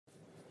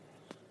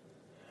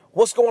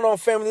What's going on,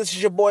 family? This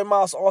is your boy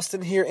Miles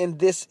Austin here, and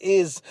this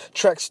is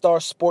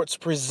Trackstar Sports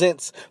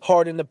presents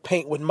Hard in the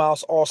Paint with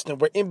Miles Austin,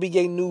 where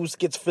NBA news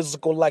gets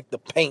physical like the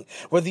paint.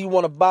 Whether you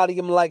want to body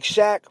him like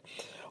Shaq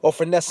or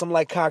finesse him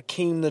like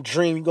Hakeem the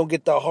Dream, you're going to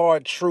get the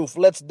hard truth.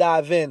 Let's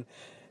dive in.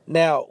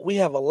 Now, we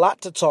have a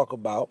lot to talk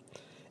about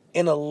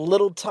in a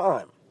little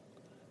time.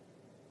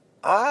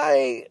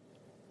 I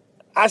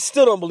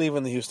still don't believe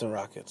in the Houston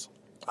Rockets.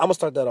 I'm going to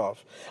start that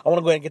off. I want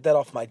to go ahead and get that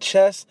off my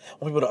chest. I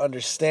want people to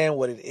understand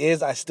what it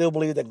is. I still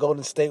believe that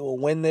Golden State will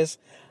win this.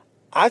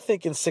 I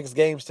think in 6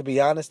 games, to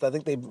be honest. I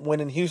think they win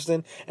in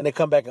Houston and they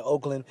come back in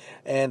Oakland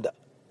and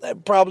they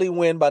probably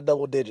win by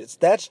double digits.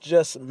 That's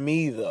just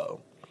me,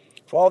 though.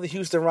 For all the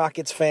Houston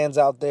Rockets fans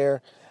out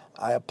there,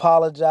 I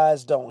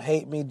apologize. Don't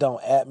hate me.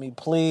 Don't at me,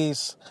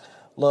 please.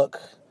 Look,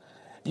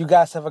 you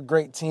guys have a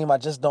great team. I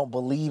just don't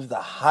believe the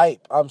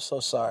hype. I'm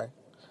so sorry.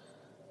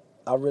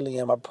 I really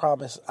am. I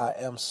promise I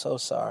am so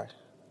sorry.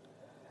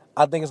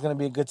 I think it's going to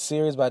be a good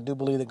series, but I do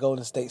believe that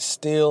Golden State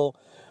still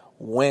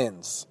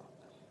wins.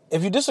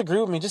 If you disagree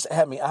with me, just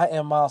at me. I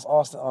am Miles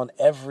Austin on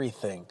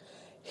everything.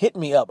 Hit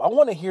me up. I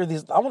want to hear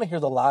these. I want to hear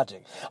the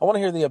logic. I want to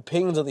hear the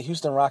opinions of the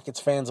Houston Rockets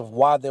fans of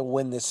why they'll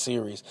win this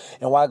series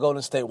and why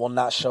Golden State will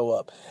not show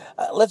up.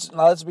 Let's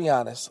be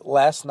honest.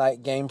 Last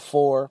night, Game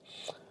 4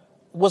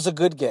 was a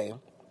good game.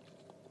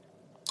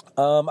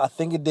 I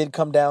think it did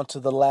come down to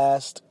the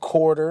last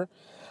quarter.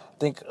 I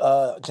think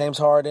James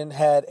Harden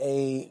had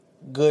a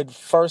good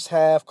first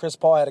half. Chris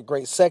Paul had a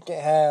great second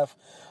half.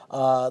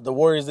 The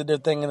Warriors did their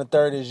thing in the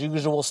third as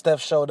usual. Steph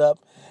showed up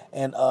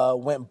and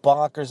went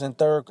bonkers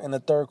in the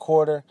third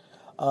quarter.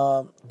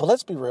 But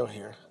let's be real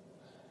here.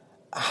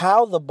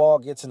 How the ball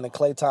gets into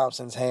Klay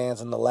Thompson's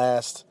hands in the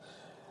last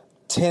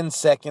 10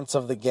 seconds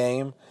of the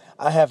game,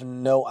 I have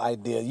no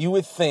idea. You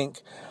would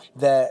think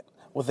that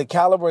with the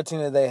caliber of team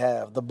that they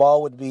have, the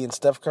ball would be in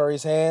Steph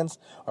Curry's hands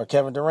or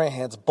Kevin Durant's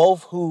hands,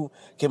 both who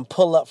can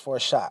pull up for a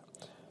shot.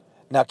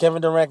 Now,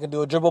 Kevin Durant can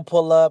do a dribble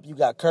pull-up. You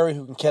got Curry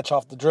who can catch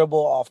off the dribble,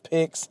 off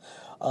picks,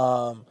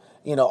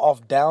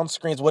 off down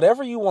screens.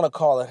 Whatever you want to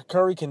call it,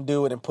 Curry can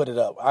do it and put it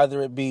up.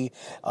 Either it be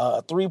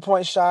a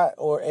three-point shot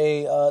or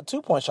a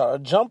two-point shot, or a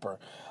jumper.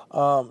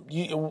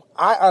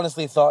 I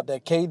honestly thought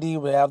that KD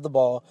would have the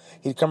ball.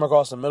 He'd come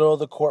across the middle of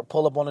the court,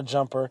 pull up on a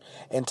jumper,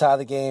 and tie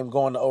the game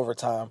going to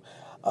overtime.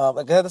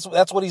 That's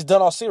what he's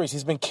done all series.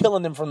 He's been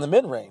killing them from the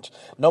mid-range.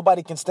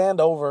 Nobody can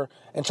stand over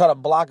and try to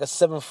block a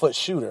 7-foot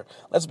shooter.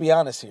 Let's be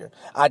honest here.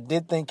 I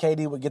did think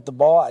KD would get the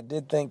ball. I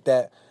did think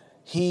that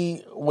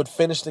he would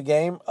finish the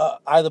game,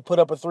 either put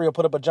up a three or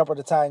put up a jumper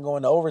to tie and go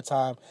into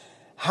overtime.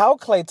 How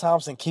Klay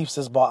Thompson keeps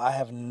this ball, I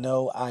have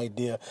no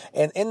idea.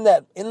 And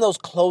in those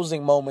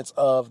closing moments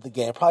of the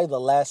game, probably the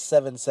last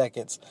 7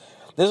 seconds,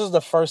 this is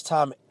the first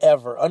time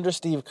ever under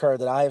Steve Kerr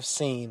that I have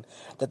seen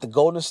that the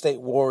Golden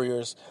State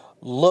Warriors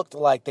looked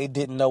like they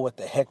didn't know what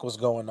the heck was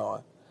going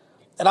on.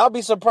 And I'll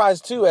be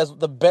surprised, too, as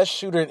the best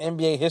shooter in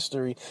NBA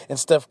history in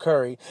Steph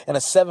Curry and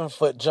a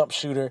 7-foot jump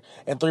shooter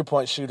and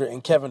three-point shooter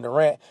in Kevin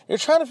Durant. You're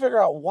trying to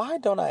figure out, why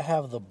don't I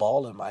have the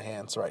ball in my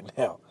hands right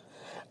now?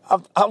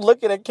 I'm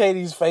looking at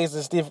KD's face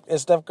and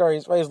Steph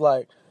Curry's face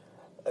like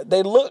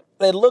they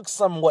look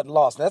somewhat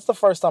lost. And that's the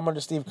first time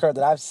under Steve Kerr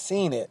that I've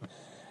seen it.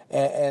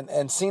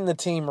 And seen the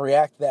team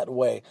react that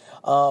way.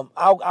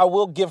 I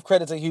will give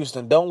credit to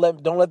Houston. Don't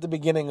let the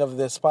beginning of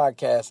this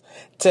podcast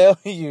tell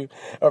you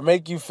or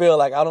make you feel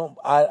like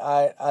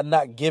I'm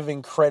not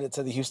giving credit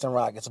to the Houston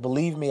Rockets.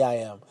 Believe me,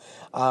 I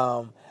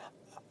am.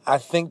 I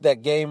think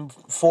that Game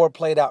 4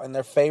 played out in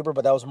their favor,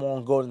 but that was more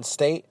on Golden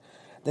State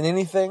than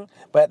anything.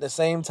 But at the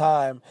same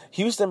time,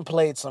 Houston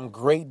played some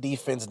great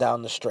defense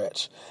down the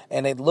stretch,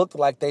 and it looked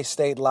like they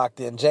stayed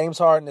locked in. James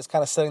Harden is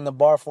kind of setting the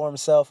bar for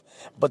himself,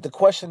 but the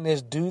question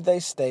is, do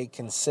they stay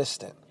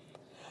consistent?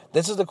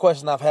 This is the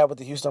question I've had with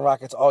the Houston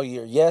Rockets all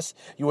year. Yes,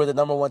 you were the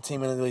number 1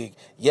 team in the league.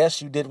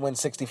 Yes, you did win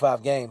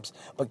 65 games,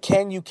 but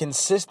can you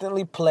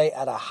consistently play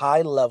at a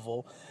high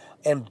level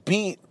and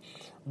beat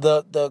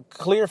the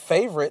clear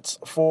favorites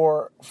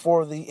for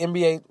the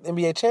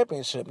NBA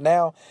championship?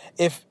 Now,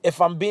 if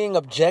I'm being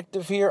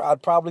objective here,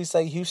 I'd probably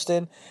say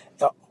Houston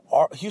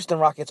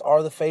Rockets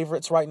are the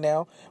favorites right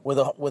now with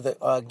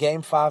a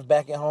Game 5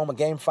 back at home, a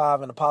Game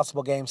 5 and a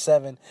possible Game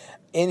 7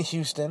 in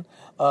Houston,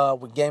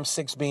 with Game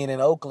 6 being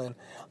in Oakland.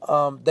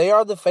 They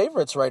are the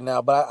favorites right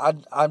now, but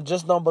I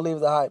just don't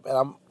believe the hype, and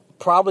I'm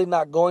probably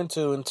not going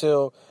to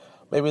until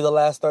maybe the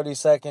last 30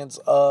 seconds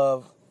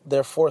of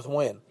their 4th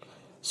win.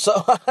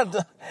 So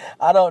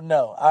I don't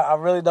know. I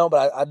really don't,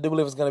 but I do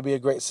believe it's going to be a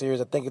great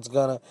series. I think it's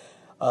going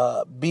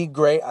to be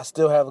great. I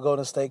still have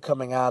Golden State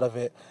coming out of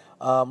it.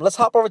 Let's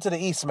hop over to the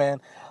East,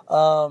 man.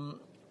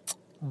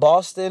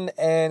 Boston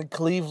and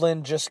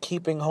Cleveland just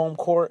keeping home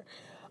court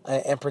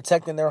and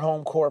protecting their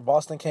home court.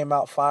 Boston came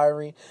out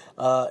fiery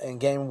in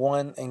Game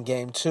 1 and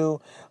Game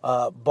 2.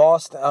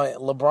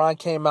 LeBron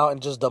came out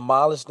and just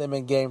demolished them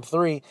in Game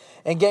 3.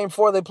 In Game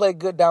 4, they played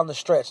good down the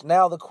stretch.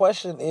 Now the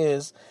question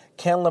is,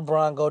 can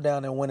LeBron go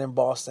down and win in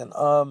Boston?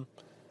 I'm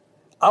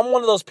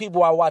one of those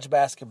people, I watch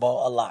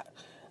basketball a lot.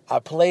 I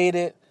played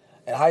it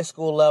at high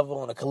school level,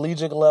 on a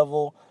collegiate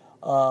level,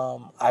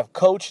 I've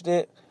coached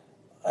it,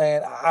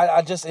 and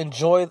I just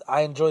enjoy.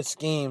 I enjoy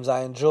schemes.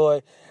 I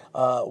enjoy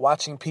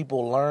watching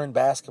people learn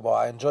basketball.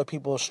 I enjoy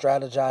people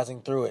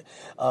strategizing through it,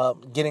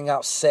 getting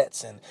out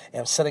sets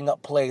and setting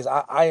up plays.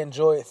 I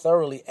enjoy it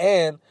thoroughly,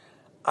 and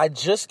I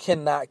just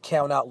cannot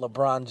count out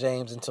LeBron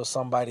James until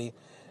somebody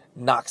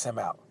knocks him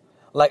out.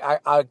 Like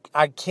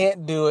I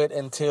can't do it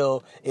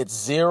until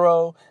it's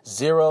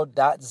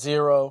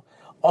 0.0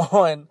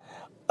 on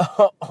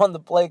on the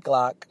play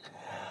clock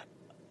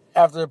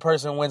after the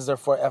person wins their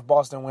if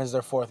Boston wins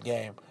their fourth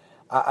game.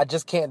 I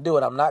just can't do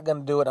it. I'm not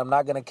going to do it. I'm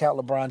not going to count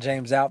LeBron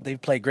James out. They've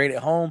played great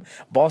at home.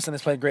 Boston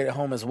has played great at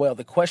home as well.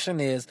 The question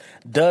is,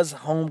 does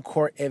home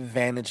court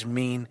advantage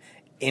mean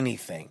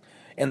anything?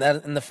 And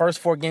that in the first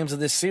 4 games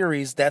of this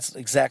series, that's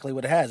exactly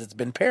what it has. It's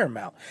been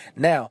paramount.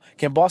 Now,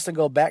 can Boston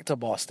go back to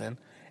Boston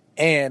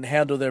and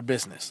handle their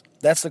business?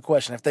 That's the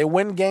question. If they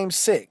win game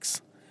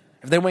 5,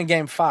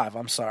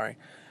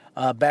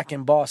 back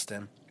in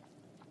Boston,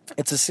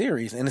 it's a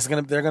series, and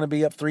they're gonna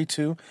be up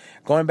 3-2,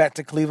 going back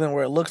to Cleveland,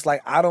 where it looks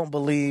like I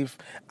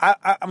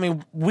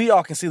mean, we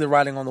all can see the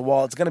writing on the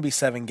wall. It's gonna be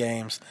 7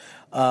 games.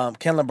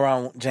 Can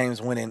LeBron James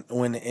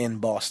win in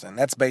Boston?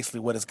 That's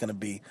basically what it's gonna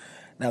be.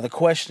 Now the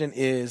question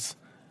is,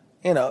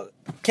 can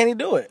he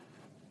do it?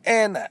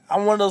 And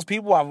I'm one of those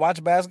people. I've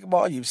watched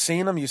basketball. You've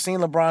seen him. You've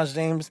seen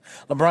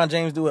LeBron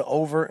James do it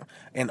over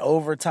and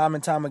over, time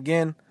and time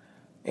again.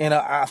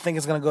 I think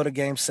it's going to go to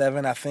Game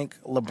 7. I think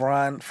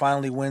LeBron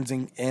finally wins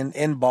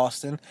in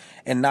Boston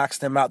and knocks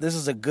them out. This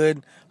is a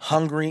good,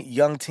 hungry,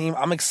 young team.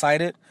 I'm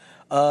excited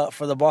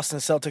for the Boston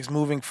Celtics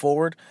moving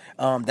forward.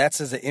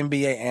 That's as an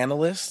NBA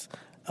analyst,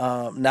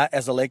 not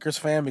as a Lakers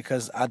fan,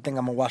 because I think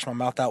I'm going to wash my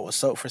mouth out with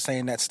soap for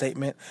saying that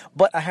statement.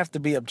 But I have to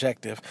be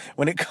objective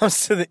when it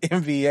comes to the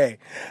NBA.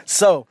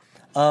 So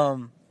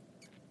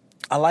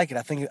I like it.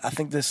 I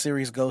think this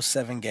series goes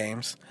 7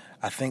 games.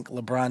 I think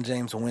LeBron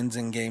James wins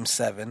in Game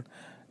 7.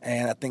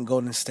 And I think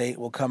Golden State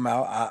will come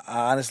out.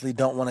 I honestly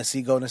don't want to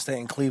see Golden State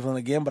in Cleveland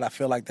again, but I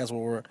feel like that's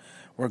what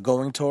we're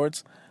going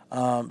towards.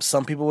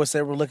 Some people would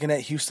say we're looking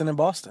at Houston and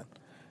Boston.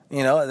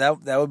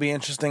 That would be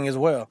interesting as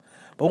well.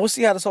 But we'll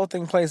see how this whole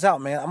thing plays out,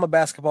 man. I'm a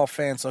basketball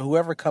fan, so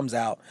whoever comes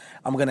out,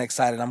 I'm going to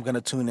excited. I'm going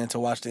to tune in to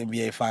watch the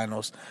NBA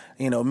Finals.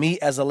 Me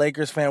as a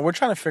Lakers fan, we're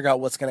trying to figure out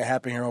what's going to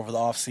happen here over the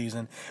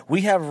offseason.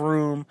 We have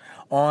room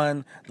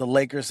on the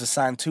Lakers to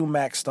sign 2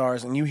 max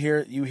stars, and you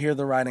hear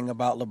the writing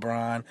about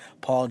LeBron,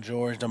 Paul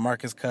George,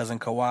 DeMarcus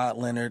Cousins, Kawhi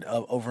Leonard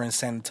over in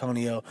San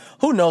Antonio.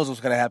 Who knows what's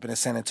going to happen in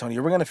San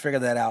Antonio? We're going to figure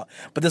that out.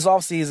 But this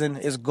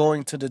offseason is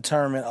going to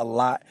determine a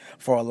lot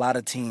for a lot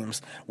of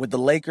teams. With the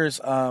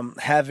Lakers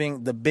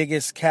having the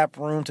biggest cap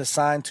room to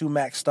sign 2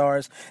 max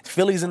stars,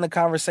 Philly's in the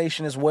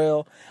conversation as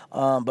well.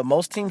 But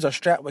most teams are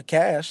strapped with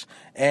cash,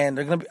 and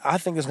I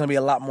think there's going to be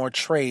a lot more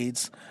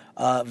trades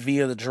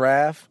via the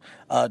draft,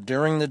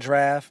 during the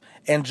draft,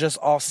 and just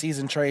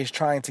off-season trades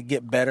trying to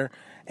get better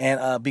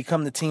and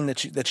become the team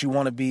that you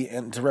want to be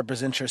and to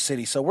represent your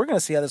city. So we're going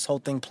to see how this whole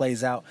thing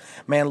plays out.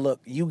 Man, look,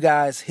 you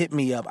guys hit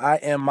me up. I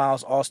am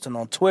Miles Austin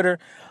on Twitter,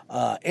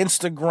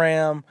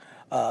 Instagram,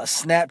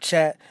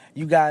 Snapchat.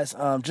 You guys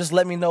just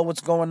let me know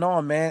what's going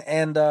on, man.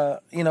 And,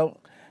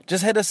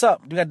 just hit us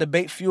up. We got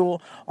Debate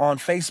Fuel on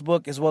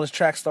Facebook as well as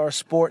Trackstar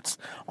Sports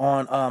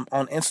on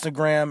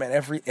Instagram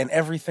and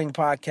everything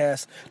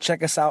podcast.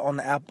 Check us out on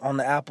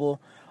the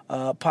Apple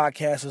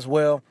podcast as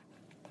well.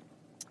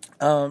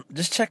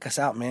 Just check us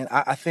out, man.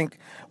 I think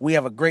we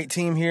have a great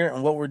team here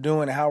and what we're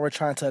doing and how we're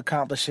trying to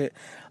accomplish it.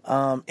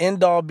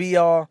 End all be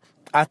all.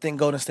 I think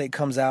Golden State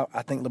comes out.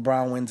 I think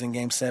LeBron wins in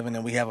Game 7,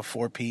 and we have a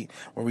 4-peat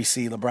where we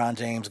see LeBron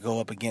James go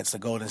up against the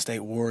Golden State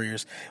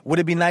Warriors. Would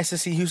it be nice to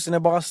see Houston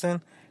and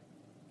Boston?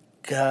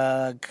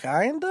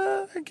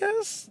 Kinda, I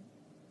guess.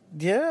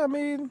 Yeah, I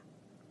mean,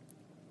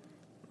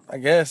 I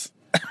guess.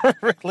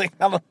 Really,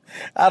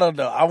 I don't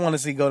know. I want to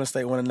see Golden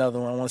State win another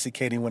one. I want to see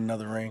KD win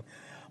another ring.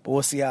 But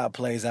we'll see how it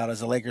plays out.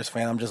 As a Lakers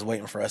fan, I'm just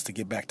waiting for us to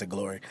get back to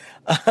glory.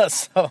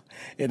 So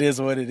it is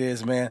what it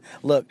is, man.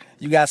 Look,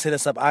 you guys hit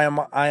us up. I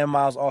am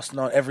Miles Austin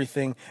on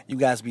everything. You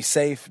guys be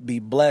safe, be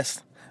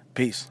blessed.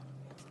 Peace.